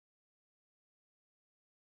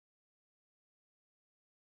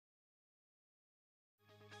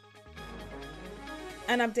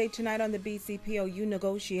An update tonight on the BCPOU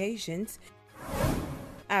negotiations.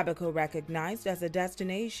 Abaco recognized as a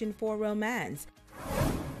destination for romance.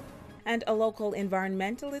 And a local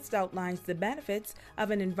environmentalist outlines the benefits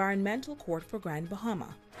of an environmental court for Grand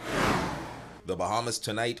Bahama. The Bahamas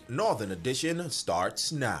Tonight Northern Edition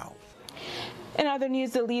starts now. In other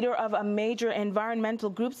news, the leader of a major environmental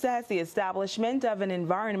group says the establishment of an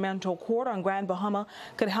environmental court on Grand Bahama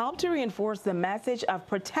could help to reinforce the message of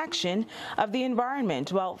protection of the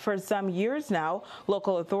environment. Well, for some years now,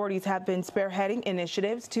 local authorities have been spearheading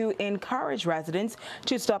initiatives to encourage residents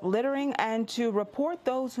to stop littering and to report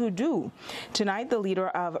those who do. Tonight, the leader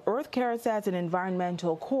of EARTHCARE says an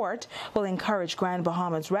environmental court will encourage Grand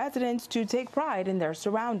Bahama's residents to take pride in their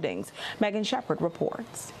surroundings. Megan Shepard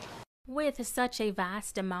reports. With such a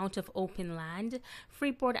vast amount of open land,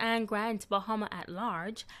 Freeport and Grand Bahama at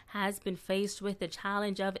large has been faced with the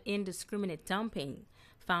challenge of indiscriminate dumping.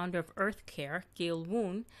 Founder of EARTHCARE, Gail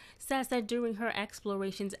Woon, says that during her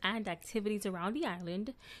explorations and activities around the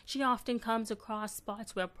island, she often comes across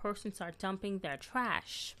spots where persons are dumping their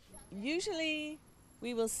trash. Usually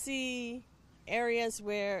we will see areas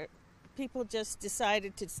where people just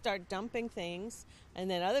decided to start dumping things, and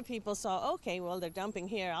then other people saw, okay, well, they're dumping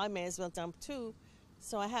here, I may as well dump too.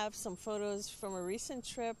 So I have some photos from a recent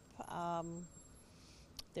trip.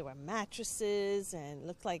 There were mattresses and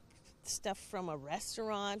looked like stuff from a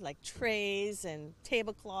restaurant, like trays and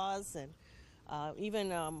tablecloths, and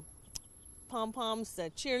even pom-poms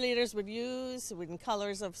that cheerleaders would use in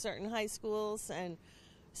colors of certain high schools. And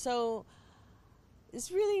so there's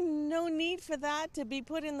really no need for that to be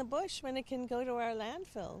put in the bush when it can go to our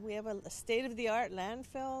landfill. We have a state-of-the-art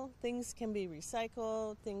landfill. Things can be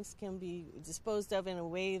recycled. Things can be disposed of in a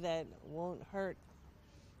way that won't hurt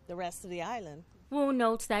the rest of the island. Wu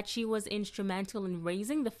notes that she was instrumental in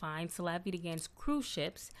raising the fines levied against cruise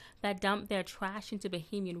ships that dump their trash into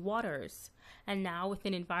Bahamian waters. And now, with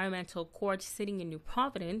an environmental court sitting in New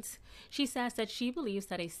Providence, she says that she believes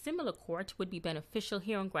that a similar court would be beneficial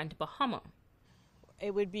here on Grand Bahama.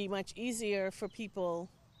 It would be much easier for people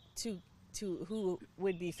who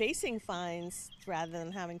would be facing fines rather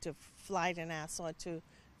than having to fly to Nassau to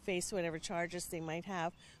face whatever charges they might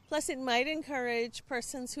have. Plus, it might encourage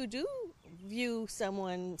persons who do view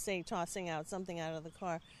someone, say, tossing out something out of the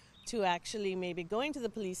car, to actually maybe going to the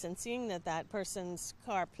police and seeing that that person's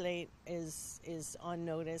car plate is on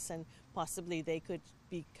notice, and possibly they could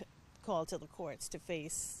be called to the courts to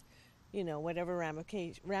face, you know, whatever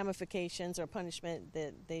ramifications or punishment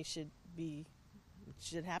that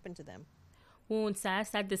should happen to them. Woon says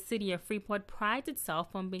that the city of Freeport prides itself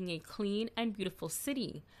on being a clean and beautiful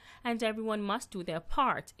city, and everyone must do their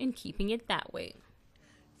part in keeping it that way.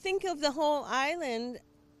 Think of the whole island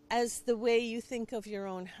as the way you think of your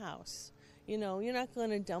own house. You know, you're not going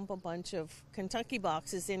to dump a bunch of Kentucky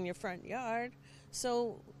boxes in your front yard,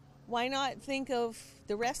 so why not think of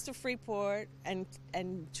the rest of Freeport and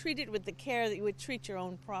treat it with the care that you would treat your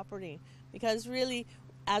own property? Because really,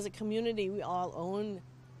 as a community, we all own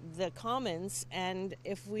the commons, and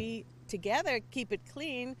if we together keep it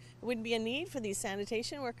clean, it wouldn't be a need for these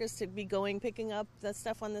sanitation workers to be picking up the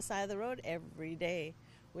stuff on the side of the road every day,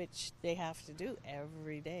 which they have to do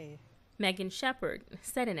every day. Megan Shepard,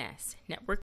 ZNS Network.